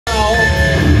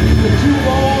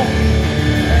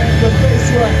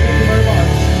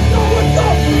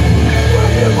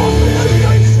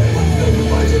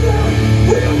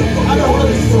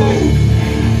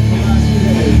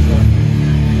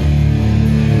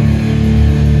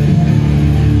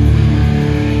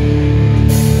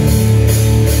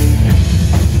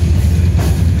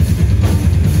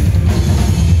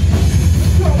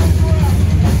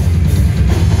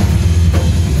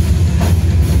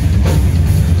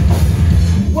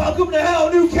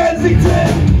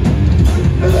Kensington.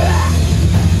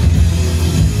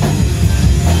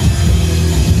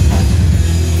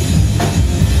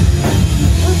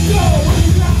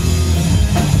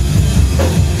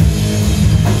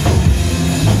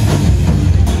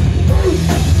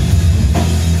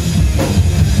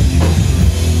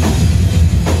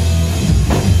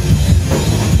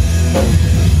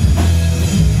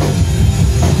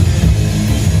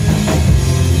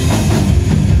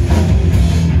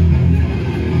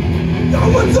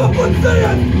 What's up? Let's say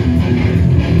it!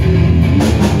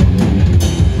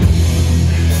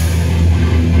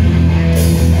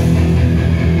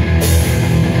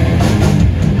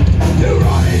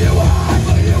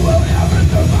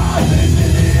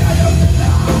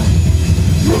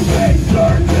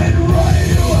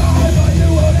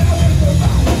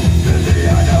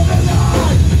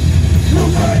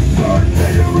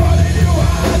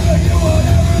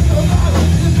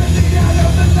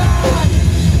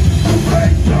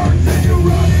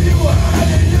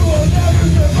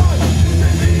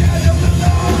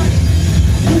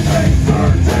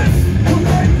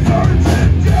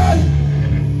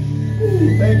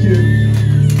 Thank you.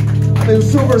 I've been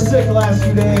super sick the last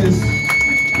few days,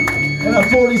 and I'm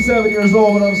 47 years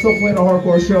old, and I'm still playing a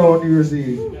hardcore show on New Year's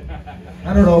Eve.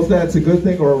 I don't know if that's a good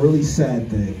thing or a really sad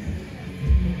thing.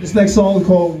 This next song is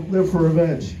called Live for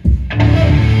Revenge.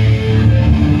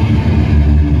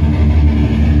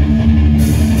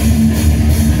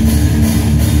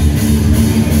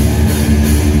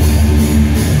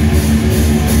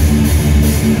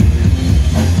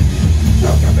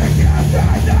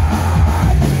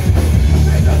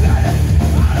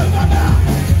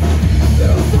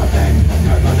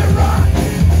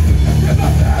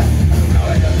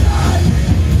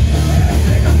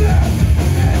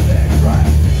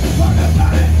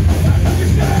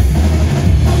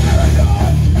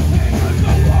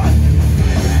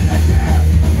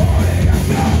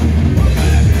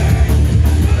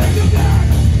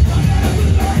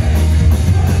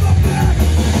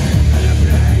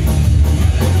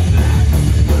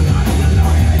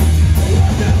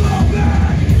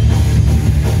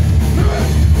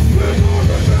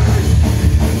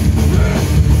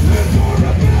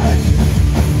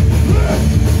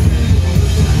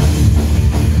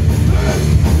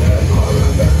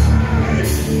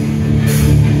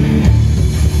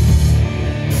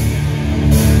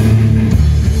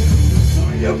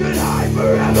 You can hide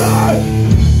forever!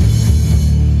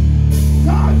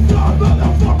 Time's up,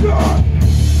 motherfucker!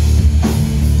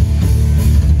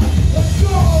 Let's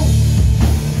go!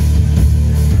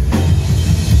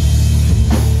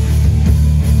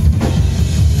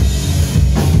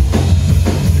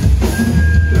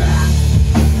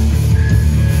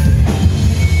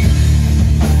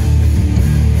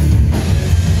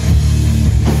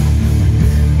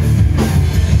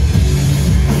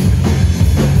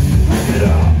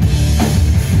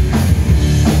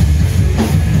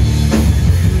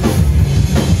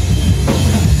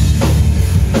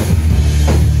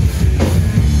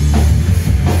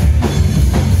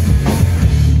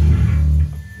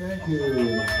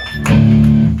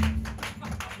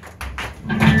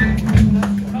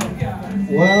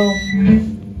 Well,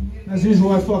 as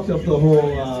usual, I fucked up the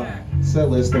whole set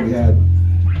list that we had.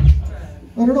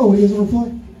 I don't know, what do you guys want to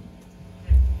play?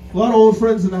 A lot of old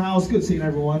friends in the house, good seeing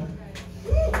everyone.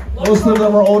 Most of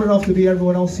them are old enough to be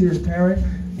everyone else here's parent.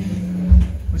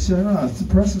 Which, I don't know, it's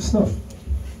impressive stuff.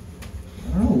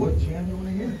 I don't know, what jam do you want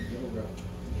to hear?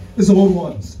 It's old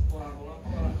ones.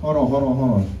 Hold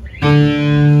on.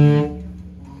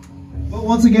 But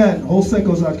once again, whole set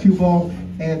goes out Q-Ball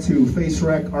and to Face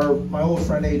Wreck, my old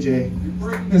friend AJ.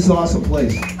 This is an awesome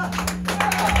place.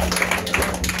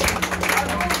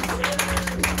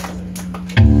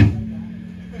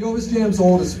 Yo, this jam's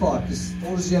old as fuck. This is the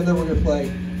oldest jam that we're gonna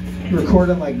play. We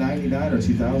recorded in like 99 or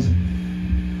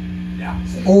 2000. Yeah.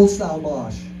 Old style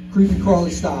mosh. Creepy crawly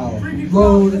style.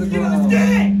 Low to the ground.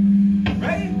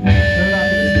 Ready? They're not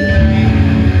gonna do it.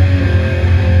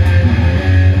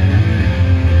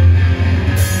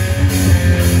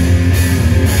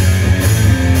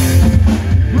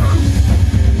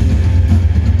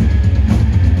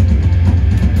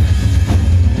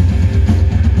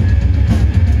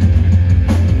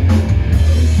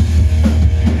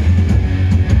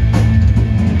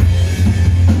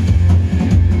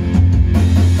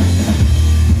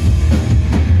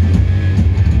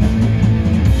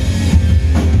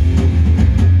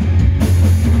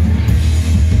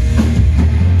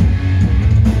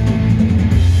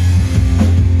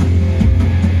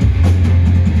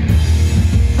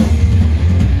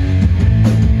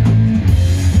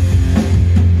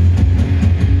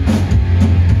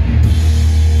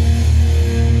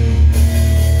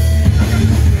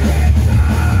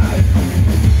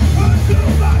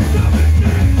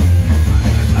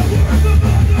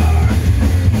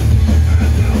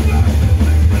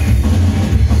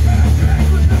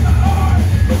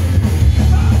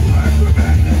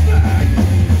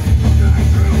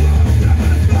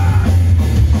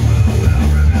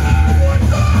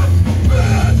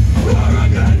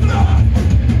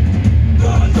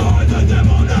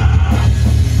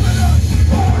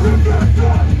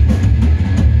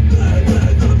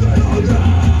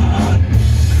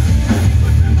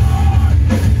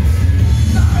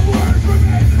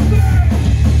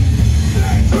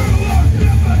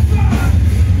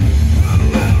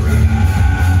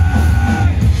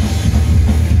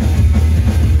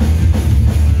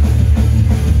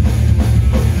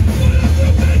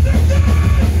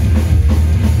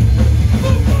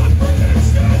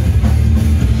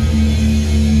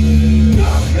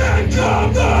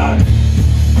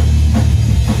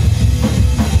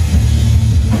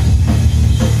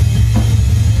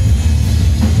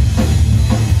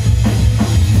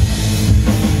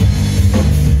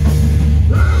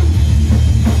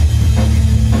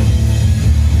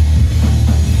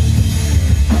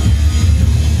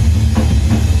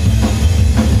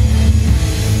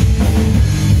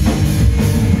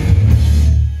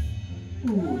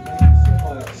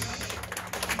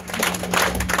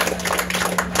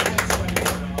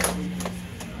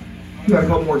 We got a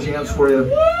couple more jams for you.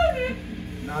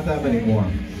 Not that many more.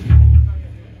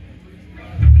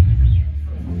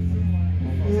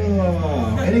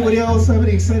 Anybody else have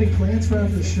any exciting plans for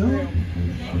after the show?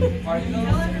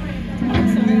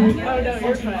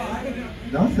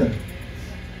 Nothing.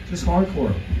 Just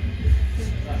hardcore.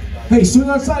 Hey, swing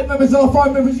outside members,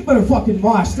 LFR members, you better fucking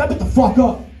mosh. Step it the fuck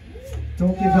up.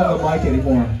 Don't give him the mic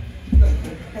anymore.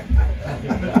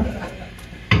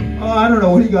 I don't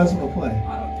know. What do you guys want to play?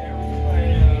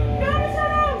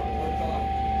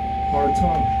 Hard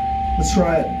Talk. Let's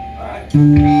try it. Let's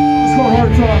go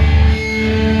Hard Talk.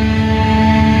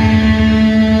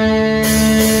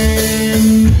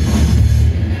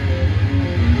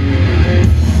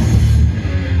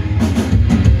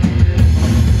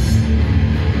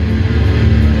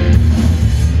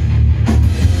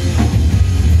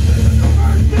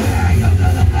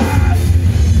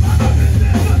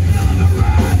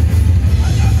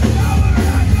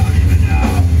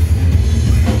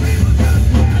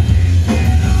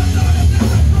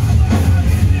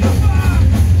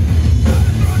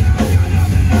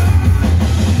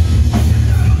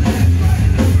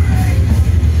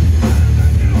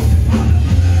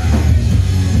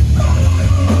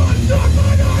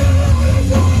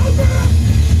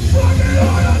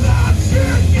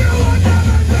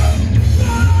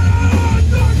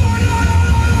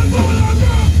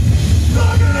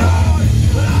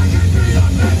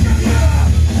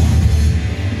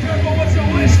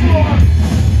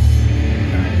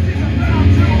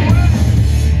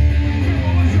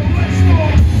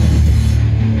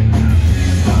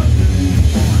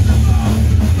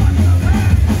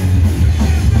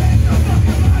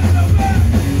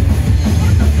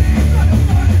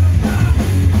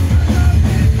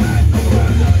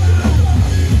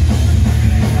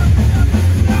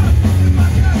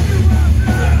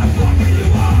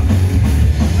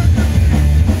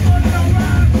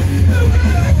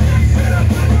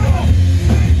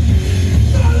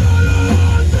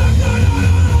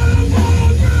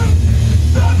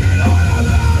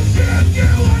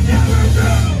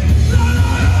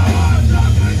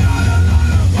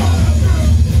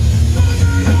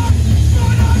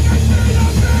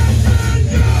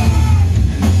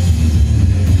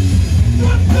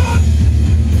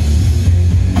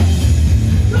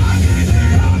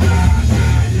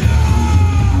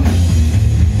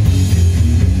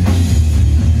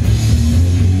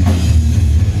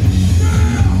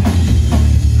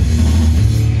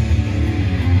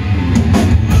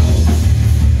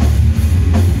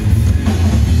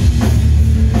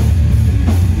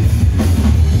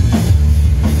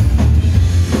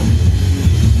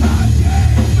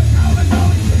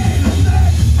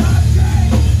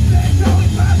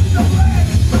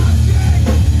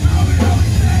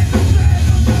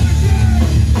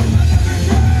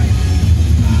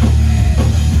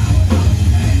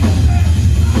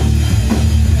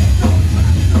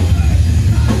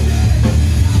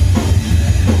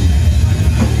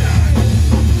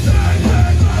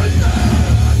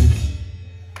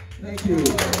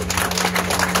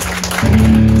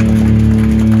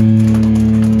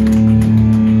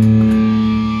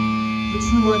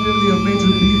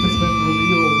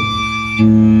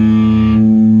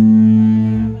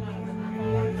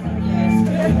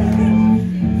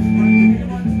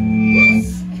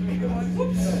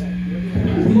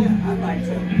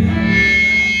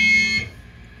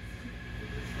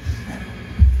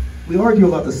 We argue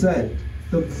about the set.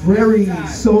 The very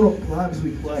solo times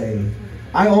we play,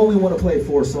 I only want to play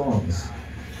 4 songs.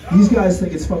 These guys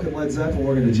think it's fucking Led Zeppelin,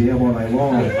 we're gonna jam all night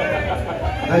long.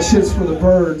 That shit's for the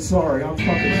birds, sorry, I'm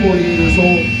fucking 48 years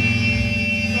old.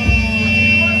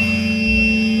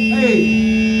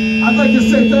 Hey, I'd like to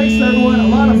say thanks to everyone. A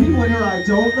lot of people in here I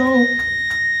don't know.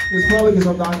 It's probably because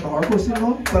I'm not in the hardcore scene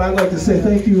anymore, but I'd like to say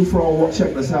thank you for all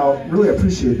checking us out. Really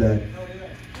appreciate that.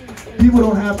 People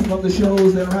don't have to come to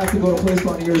shows, they don't have to go to places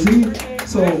on New Year's Eve.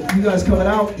 So you guys coming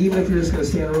out, even if you're just gonna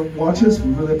stay in a room and watch us,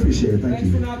 we really appreciate it. Thank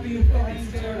you.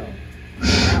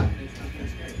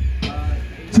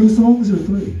 2 songs or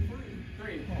 3?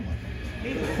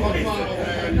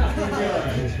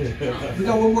 We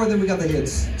got 1 more, then we got the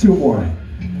hits. 2 more.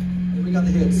 Then we got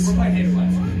the hits. What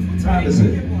time is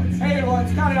it? Hey,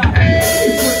 let's count it out.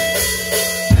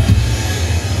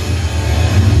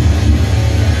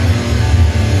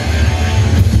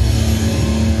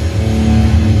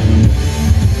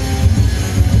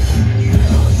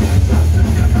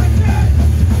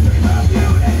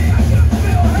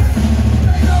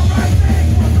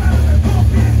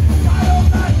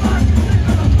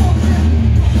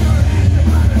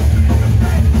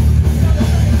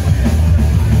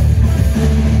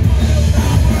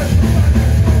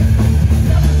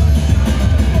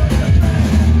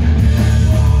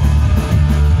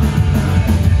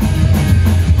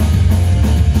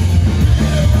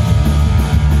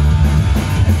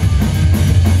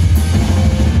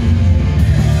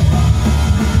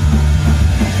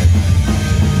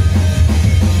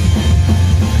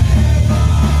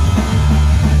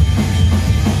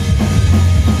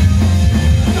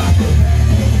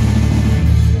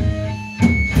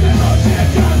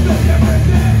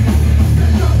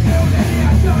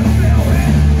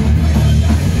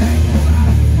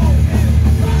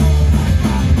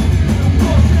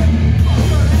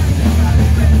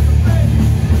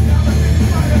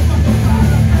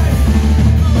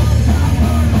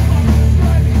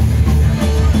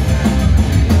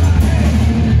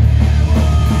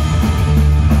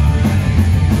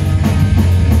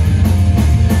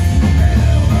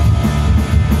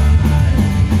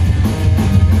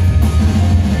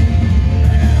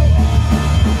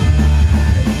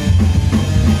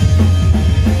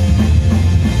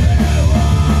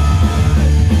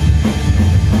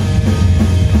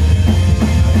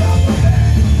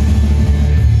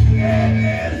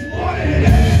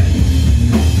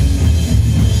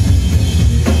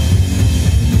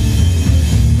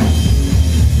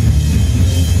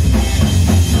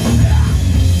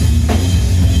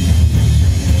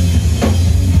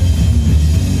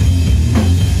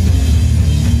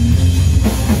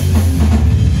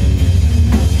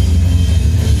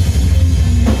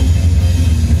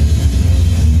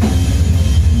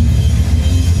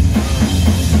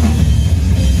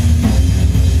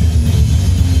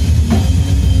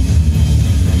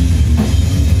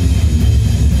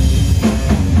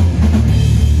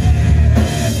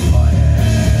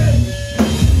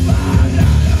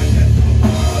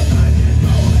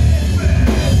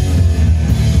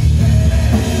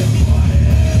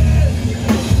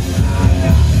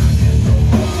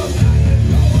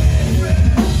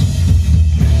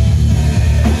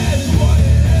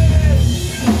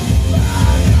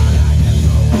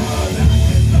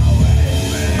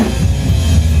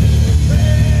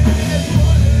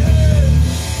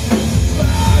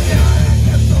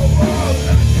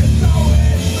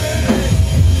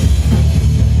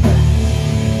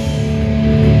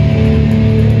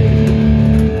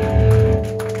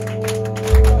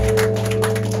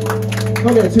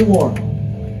 Yeah, 2 more.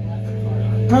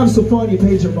 Have some fun. You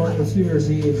paid your money. It's New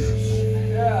Year's Eve.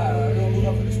 Yeah, I'm gonna move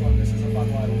up for this one. This is a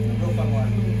fun one. A real fun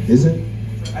one. Is it?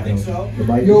 I think so.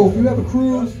 Yo, if you have a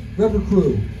crew, rep your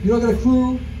crew. If you don't got a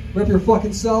crew, rep your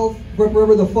fucking self. Rep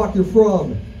wherever the fuck you're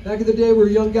from. Back in the day, we were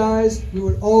young guys. We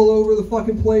went all over the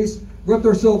fucking place. Repped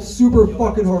ourselves super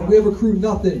fucking hard. We have a crew,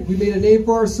 nothing. We made a name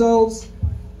for ourselves.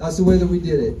 That's the way that we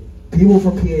did it. People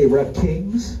from PA rep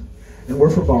Kings, and we're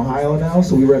from Ohio now,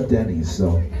 so we rep Denny's.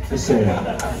 So just say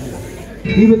that.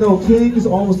 Even though Kings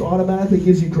almost automatically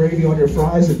gives you gravy on your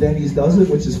fries, and Denny's doesn't,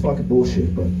 which is fucking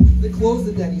bullshit. But they closed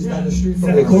the Denny's down the street from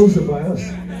us. They closed it by us.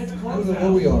 I don't know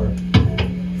where we are.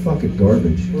 Fucking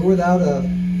garbage. We're without a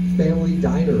family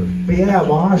diner. But yeah,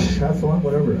 mosh, have fun,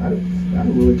 whatever. I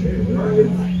don't really care.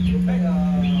 Whatever.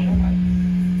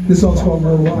 This song's called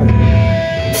Worldwide.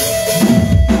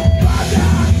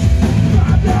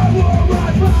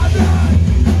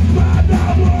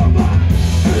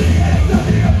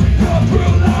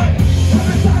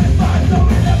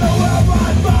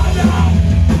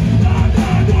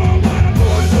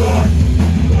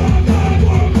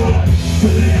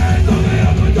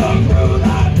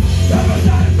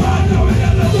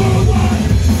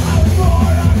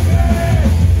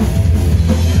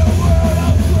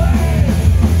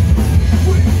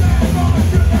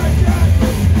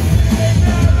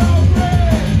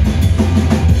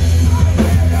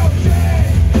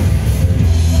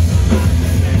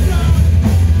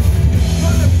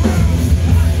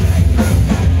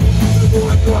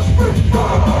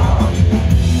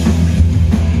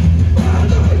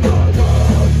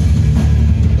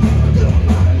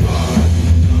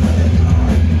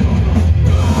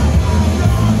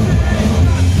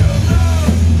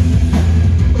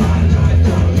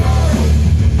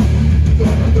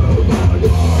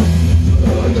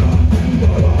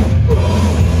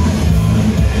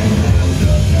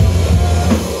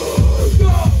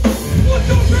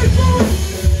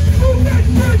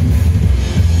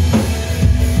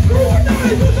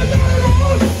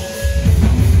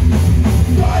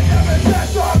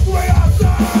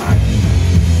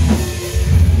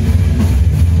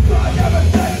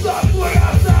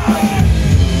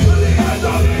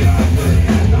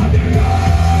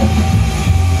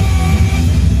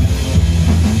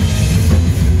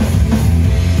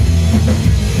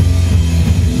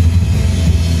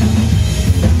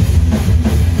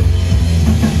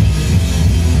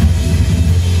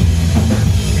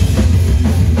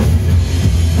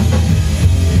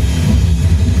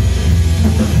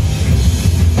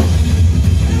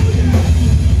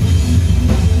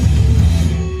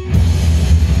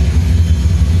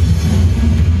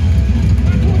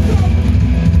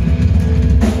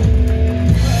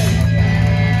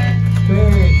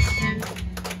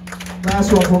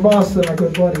 Last one from us and our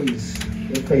good buddies.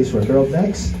 Good face right there. Up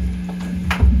next.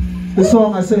 This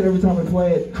song, I say it every time I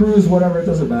play it. Cruise, whatever, it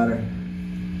doesn't matter.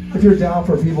 If you're down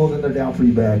for people, then they're down for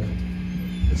you back.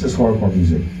 It's just hardcore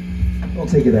music. Don't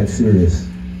take it that serious.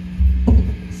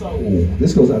 So,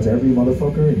 this goes out to every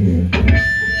motherfucker in here.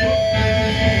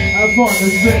 Have fun,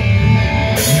 this is it.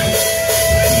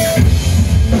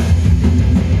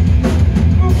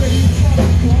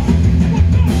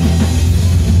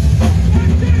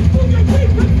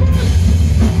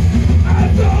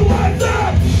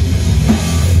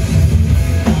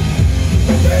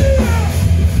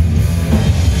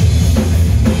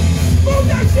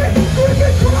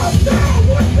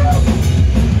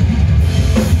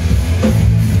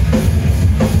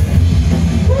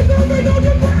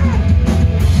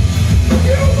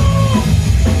 You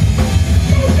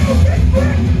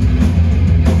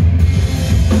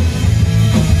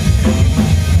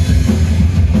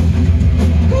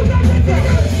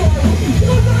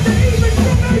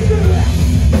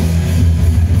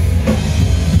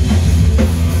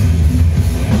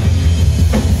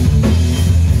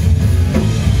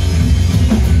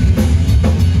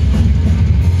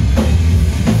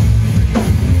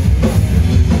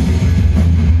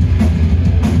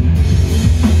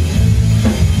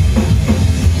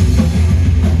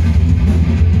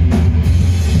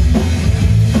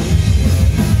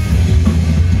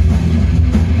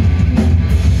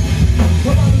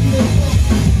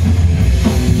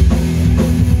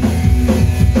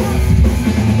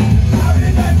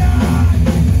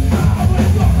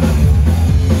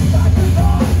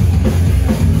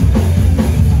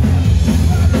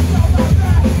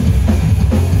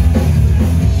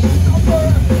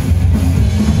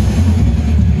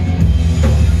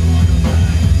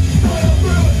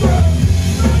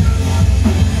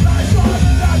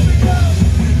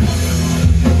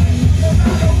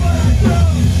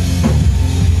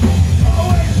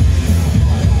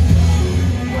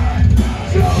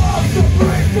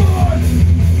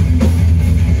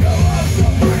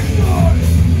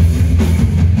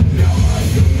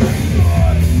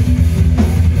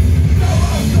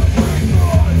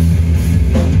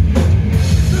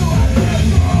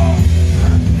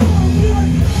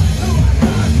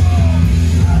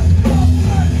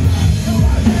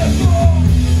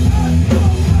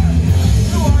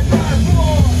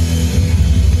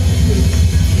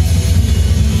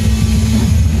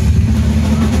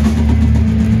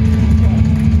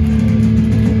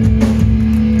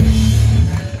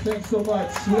so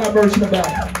much. We got merch in the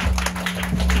back.